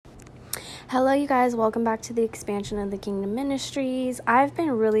Hello, you guys. Welcome back to the expansion of the Kingdom Ministries. I've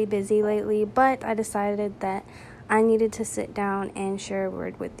been really busy lately, but I decided that I needed to sit down and share a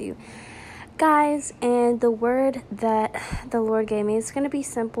word with you guys. And the word that the Lord gave me is going to be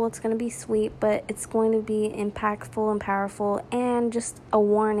simple, it's going to be sweet, but it's going to be impactful and powerful. And just a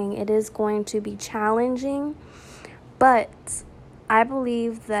warning, it is going to be challenging, but I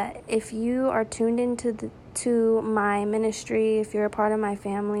believe that if you are tuned into to my ministry, if you're a part of my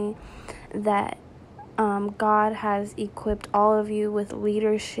family, that God has equipped all of you with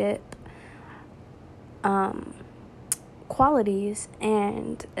leadership qualities,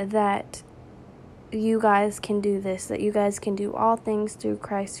 and that you guys can do this, that you guys can do all things through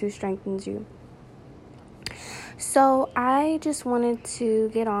Christ who strengthens you. So I just wanted to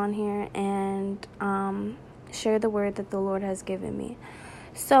get on here and share the word that the Lord has given me.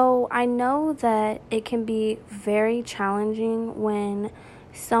 So I know that it can be very challenging when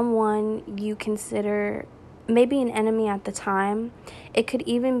someone you consider maybe an enemy at the time. It could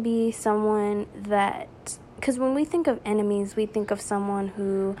even be someone that, because when we think of enemies, we think of someone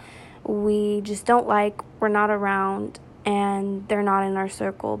who we just don't like, we're not around, and they're not in our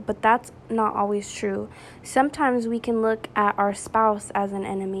circle. But that's not always true. Sometimes we can look at our spouse as an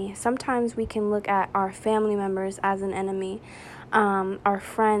enemy. Sometimes we can look at our family members as an enemy, our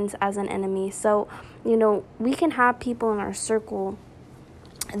friends as an enemy. So, we can have people in our circle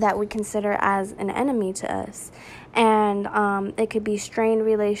that we consider as an enemy to us. And it could be strained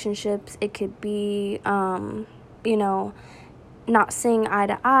relationships. It could be, not seeing eye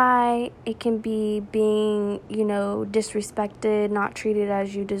to eye. It can be being, disrespected, not treated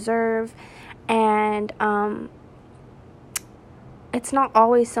as you deserve. And it's not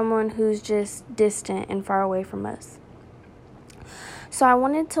always someone who's just distant and far away from us. So I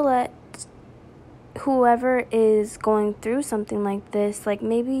wanted to let whoever is going through something like this, like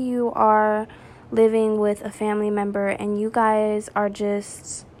maybe you are living with a family member and you guys are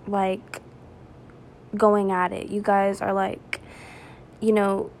just like going at it. You guys are like,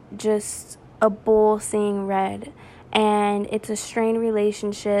 just a bull seeing red, and it's a strained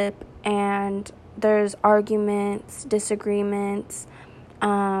relationship, and there's arguments, disagreements,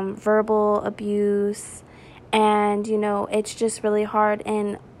 verbal abuse, and it's just really hard.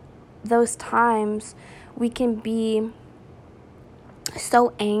 And those times we can be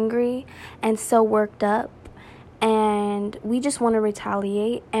so angry and so worked up, and we just want to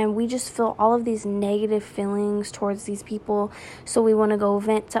retaliate, and we just feel all of these negative feelings towards these people. So we want to go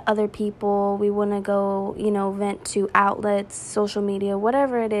vent to other people. We want to go, vent to outlets, social media,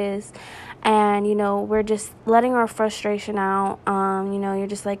 whatever it is. And, we're just letting our frustration out. You're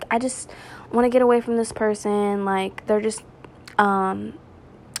just like, I just want to get away from this person. Like, they're just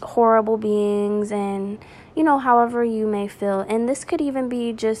horrible beings, and, however you may feel. And this could even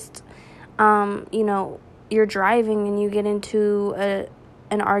be just, you're driving and you get into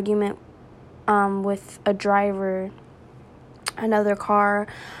an argument with a driver, another car,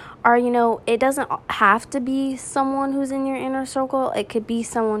 or, it doesn't have to be someone who's in your inner circle. It could be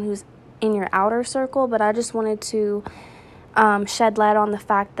someone who's in your outer circle. But I just wanted to shed light on the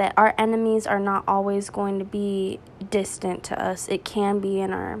fact that our enemies are not always going to be distant to us. It can be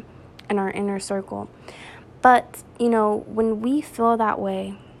in our inner circle. But, when we feel that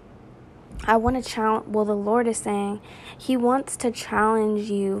way, I want to challenge, the Lord is saying He wants to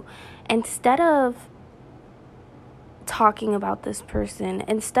challenge you. Instead of talking about this person,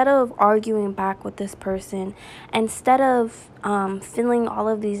 instead of arguing back with this person, instead of feeling all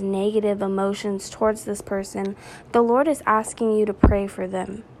of these negative emotions towards this person, the Lord is asking you to pray for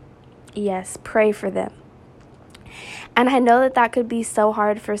them. Yes, pray for them. And I know that could be so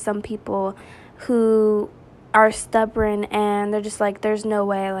hard for some people who are stubborn, and they're just like, there's no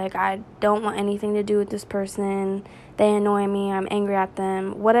way, like, I don't want anything to do with this person. They annoy me. I'm angry at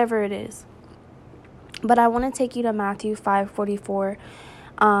them, whatever it is. But I want to take you to Matthew 5:44,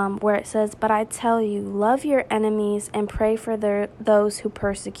 where it says, "But I tell you, love your enemies and pray for those who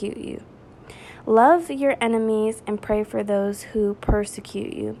persecute you." Love your enemies and pray for those who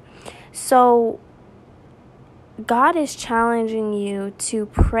persecute you. So God is challenging you to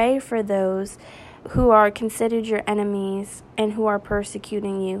pray for those who are considered your enemies and who are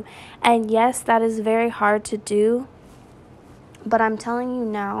persecuting you. And yes, that is very hard to do. But I'm telling you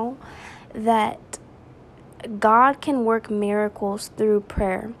now that God can work miracles through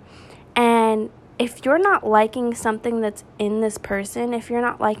prayer. And if you're not liking something that's in this person, if you're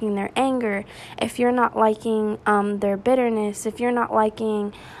not liking their anger, if you're not liking their bitterness, if you're not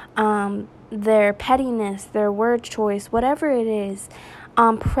liking their pettiness, their word choice, whatever it is,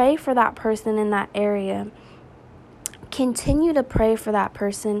 pray for that person in that area. Continue to pray for that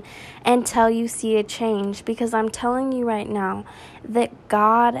person until you see a change, because I'm telling you right now that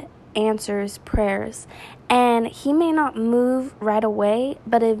God answers prayers, and he may not move right away,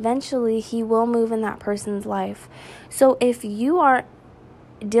 but eventually he will move in that person's life. So if you are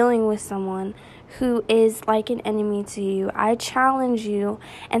dealing with someone who is like an enemy to you, I challenge you,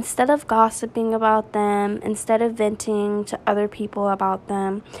 instead of gossiping about them, instead of venting to other people about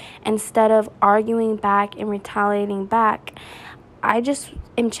them, instead of arguing back and retaliating back, I just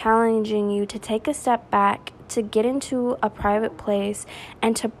am challenging you to take a step back, to get into a private place,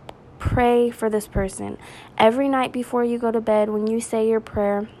 and to pray for this person. Every night before you go to bed, when you say your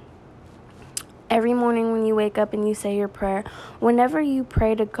prayer, every morning when you wake up and you say your prayer, whenever you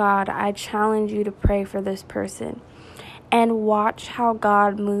pray to God, I challenge you to pray for this person and watch how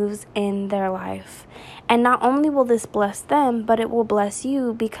God moves in their life. And not only will this bless them, but it will bless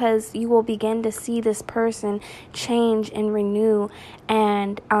you, because you will begin to see this person change and renew,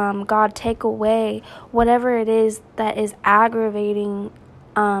 and God take away whatever it is that is aggravating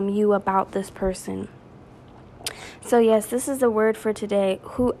you about this person. So yes, this is the word for today.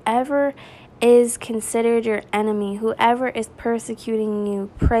 Whoever is considered your enemy, whoever is persecuting you,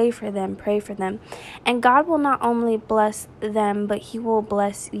 pray for them, pray for them. And God will not only bless them, but he will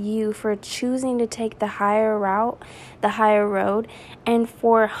bless you for choosing to take the higher route, the higher road, and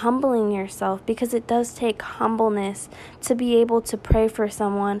for humbling yourself, because it does take humbleness to be able to pray for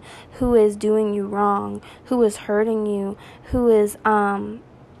someone who is doing you wrong, who is hurting you, who is,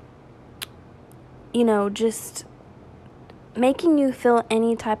 just making you feel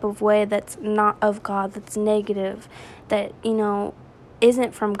any type of way that's not of God, that's negative, that,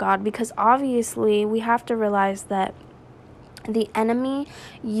 isn't from God. Because obviously we have to realize that the enemy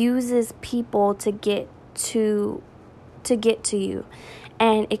uses people to get to you.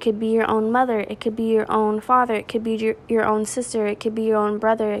 And it could be your own mother, it could be your own father, it could be your own sister, it could be your own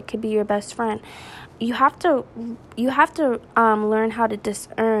brother, it could be your best friend. You have to learn how to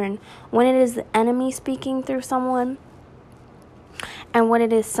discern when it is the enemy speaking through someone and when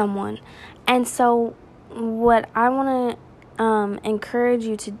it is someone. And so what I want to encourage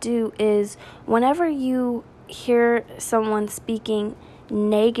you to do is, whenever you hear someone speaking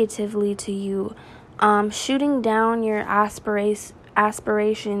negatively to you, shooting down your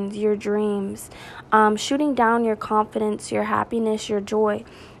aspirations, your dreams, shooting down your confidence, your happiness, your joy,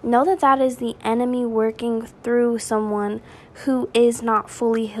 know that that is the enemy working through someone who is not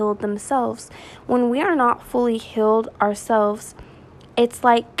fully healed themselves. When we are not fully healed ourselves, it's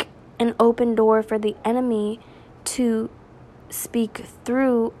like an open door for the enemy to speak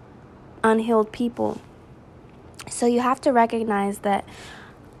through unhealed people. So you have to recognize that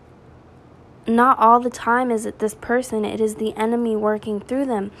not all the time is it this person, it is the enemy working through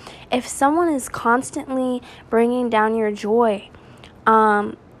them. If someone is constantly bringing down your joy,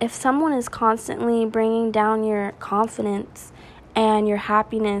 if someone is constantly bringing down your confidence and your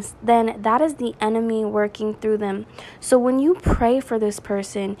happiness, then that is the enemy working through them. So when you pray for this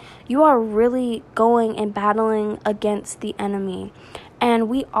person, you are really going and battling against the enemy. And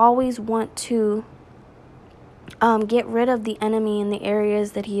we always want to get rid of the enemy in the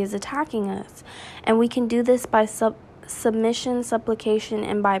areas that he is attacking us. And we can do this by submission, supplication,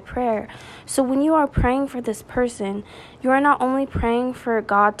 and by prayer. So when you are praying for this person, you are not only praying for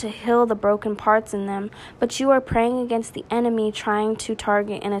God to heal the broken parts in them, but you are praying against the enemy trying to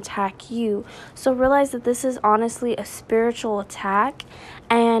target and attack you. So realize that this is honestly a spiritual attack,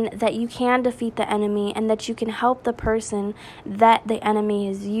 and that you can defeat the enemy, and that you can help the person that the enemy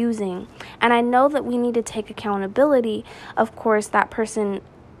is using. And I know that we need to take accountability. Of course, that person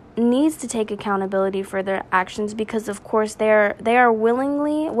needs to take accountability for their actions, because of course they are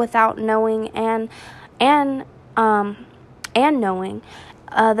willingly, without knowing and knowing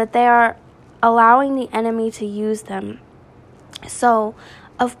that they are allowing the enemy to use them. So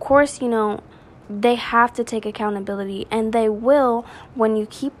of course, they have to take accountability, and they will, when you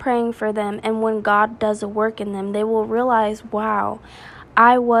keep praying for them and when God does a work in them. They will realize, wow,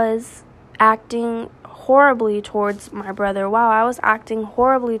 I was acting horribly towards my brother. Wow, I was acting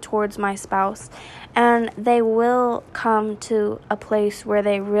horribly towards my spouse. And they will come to a place where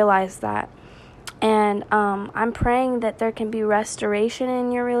they realize that. And I'm praying that there can be restoration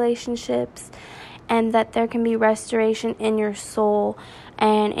in your relationships, and that there can be restoration in your soul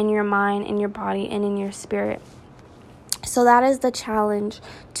and in your mind, in your body, and in your spirit. So that is the challenge,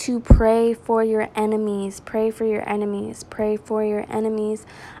 to pray for your enemies. Pray for your enemies. Pray for your enemies.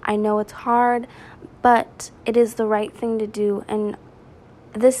 I know it's hard, but it is the right thing to do. And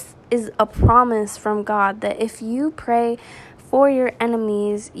this is a promise from God that if you pray for your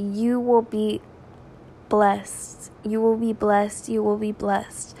enemies, you will be blessed. You will be blessed. You will be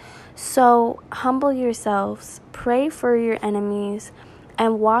blessed. So humble yourselves, pray for your enemies,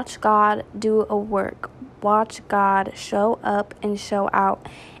 and watch God do a work. Watch God show up and show out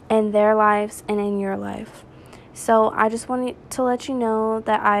in their lives and in your life. So I just wanted to let you know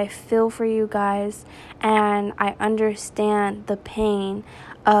that I feel for you guys, and I understand the pain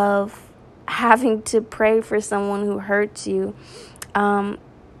of having to pray for someone who hurts you.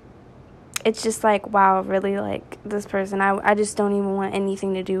 It's just like, wow, really, like, this person, I just don't even want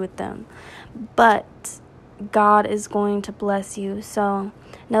anything to do with them. But God is going to bless you. So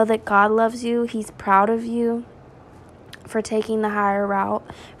know that God loves you. He's proud of you for taking the higher route,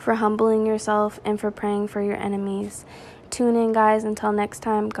 for humbling yourself, and for praying for your enemies. Tune in, guys. Until next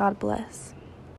time, God bless.